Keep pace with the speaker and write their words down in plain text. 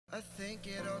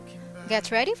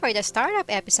Get ready for the startup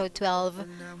episode 12.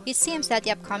 It seems that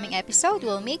the upcoming episode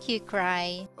will make you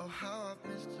cry.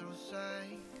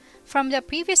 From the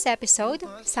previous episode,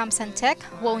 Samsung Tech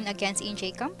won against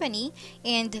NJ Company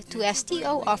and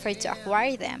 2STO offered to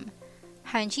acquire them.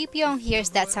 Han Ji-pyong hears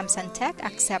that Samsung Tech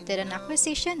accepted an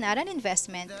acquisition, not an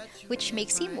investment, which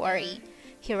makes him worry.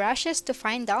 He rushes to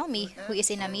find Dalmi, who is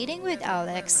in a meeting with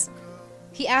Alex.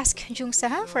 He asks Jung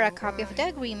Saha for a copy of the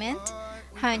agreement.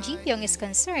 Han Ji-pyong is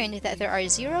concerned that there are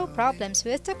zero problems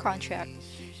with the contract.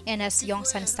 And as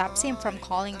Yongsan stops him from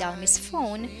calling Dalmi's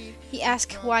phone, he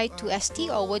asks why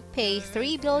 2STO would pay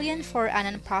 3 billion for an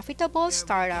unprofitable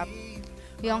startup.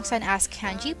 Yongsan asks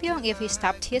Han Ji-pyong if he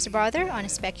stopped his brother on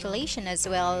speculation as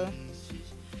well.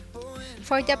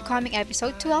 For the upcoming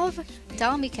episode 12,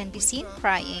 Dalmi can be seen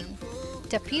crying.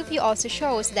 The preview also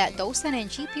shows that Dosan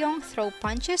and Ji-pyong throw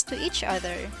punches to each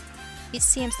other. It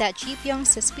seems that Ji-pyong's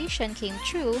suspicion came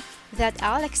true that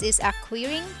Alex is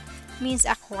acquiring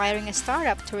a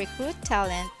startup to recruit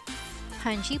talent.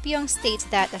 Han Ji-pyong states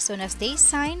that as soon as they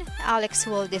sign, Alex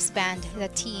will disband the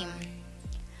team.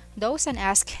 Dosan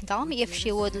asks Dalmi if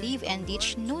she would leave and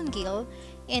ditch Noongil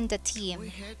in the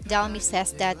team. Dalmi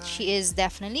says that she is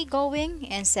definitely going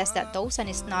and says that Dosan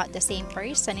is not the same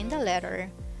person in the letter.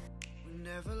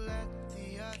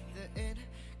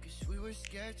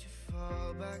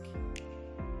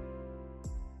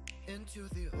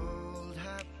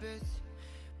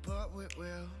 But we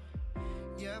will,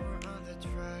 yeah, we're on the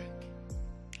track.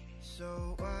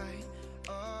 So why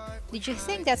Did you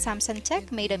think that Samsung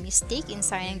Tech made a mistake in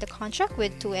signing the contract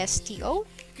with 2STO?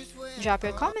 Drop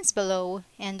your comments below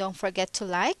and don't forget to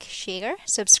like, share,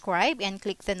 subscribe, and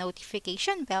click the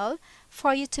notification bell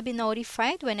for you to be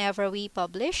notified whenever we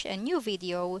publish a new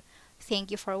video. Thank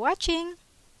you for watching.